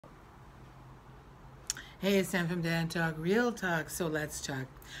Hey, it's Sam from Dan Talk, Real Talk, so let's talk.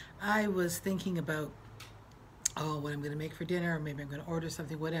 I was thinking about, what I'm going to make for dinner, or maybe I'm going to order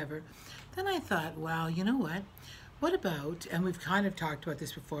something, whatever. Then I thought, wow, you know what? What about, and we've kind of talked about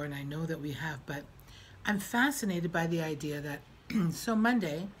this before, and I know that we have, but I'm fascinated by the idea that, so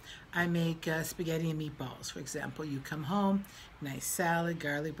Monday, I make spaghetti and meatballs, for example. You come home, nice salad,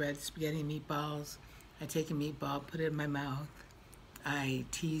 garlic bread, spaghetti and meatballs. I take a meatball, put it in my mouth. I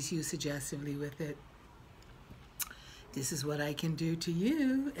tease you suggestively with it. This is what I can do to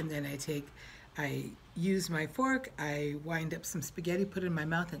you. And then I use my fork, I wind up some spaghetti, put it in my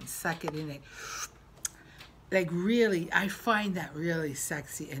mouth and suck it in. Like really, I find that really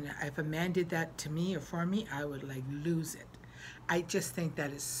sexy. And if a man did that to me or for me, I would like lose it. I just think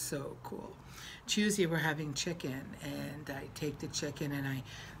that is so cool. Tuesday we're having chicken, and I take the chicken and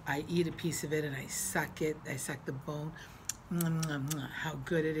I eat a piece of it and I suck it. I suck the bone. How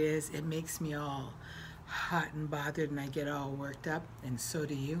good it is. It makes me all hot and bothered, and I get all worked up, and so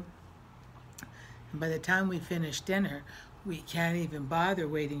do you. And by the time we finish dinner, we can't even bother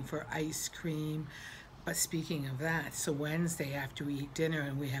waiting for ice cream. But speaking of that, so Wednesday after we eat dinner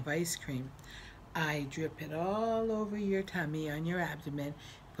and we have ice cream, I drip it all over your tummy, on your abdomen,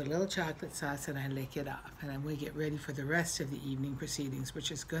 put a little chocolate sauce, and I lick it off. And then we get ready for the rest of the evening proceedings,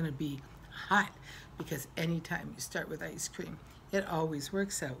 which is going to be hot, because anytime you start with ice cream, it always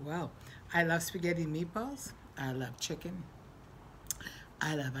works out well. I love spaghetti and meatballs. I love chicken.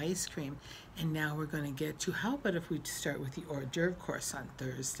 I love ice cream. And now we're going to get to, how about if we start with the hors d'oeuvre course on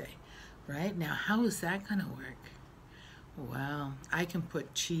Thursday, right? Now, how is that going to work? Well, I can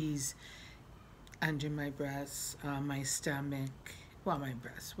put cheese under my breasts, my stomach, well, my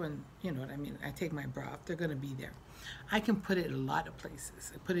breasts, when, you know what I mean, I take my bra off, they're going to be there. I can put it in a lot of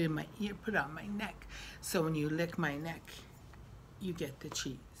places. I put it in my ear, put it on my neck. So when you lick my neck, you get the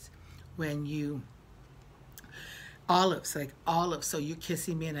cheese. When you, olives, like olives, so you're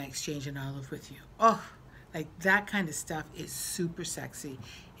kissing me and I exchange an olive with you. Oh, like that kind of stuff is super sexy.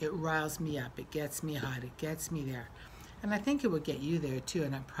 It riles me up, it gets me hot, it gets me there. And I think it would get you there too,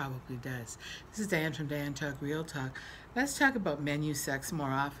 and it probably does. This is Diane from Diane Talk Real Talk. Let's talk about menu sex more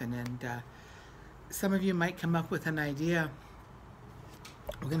often, and some of you might come up with an idea.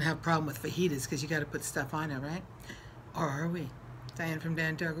 We're going to have a problem with fajitas because you got to put stuff on it, right? Or are we? Diane from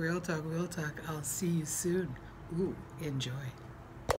Dan Talk Real Talk Real Talk. I'll see you soon. Ooh, enjoy.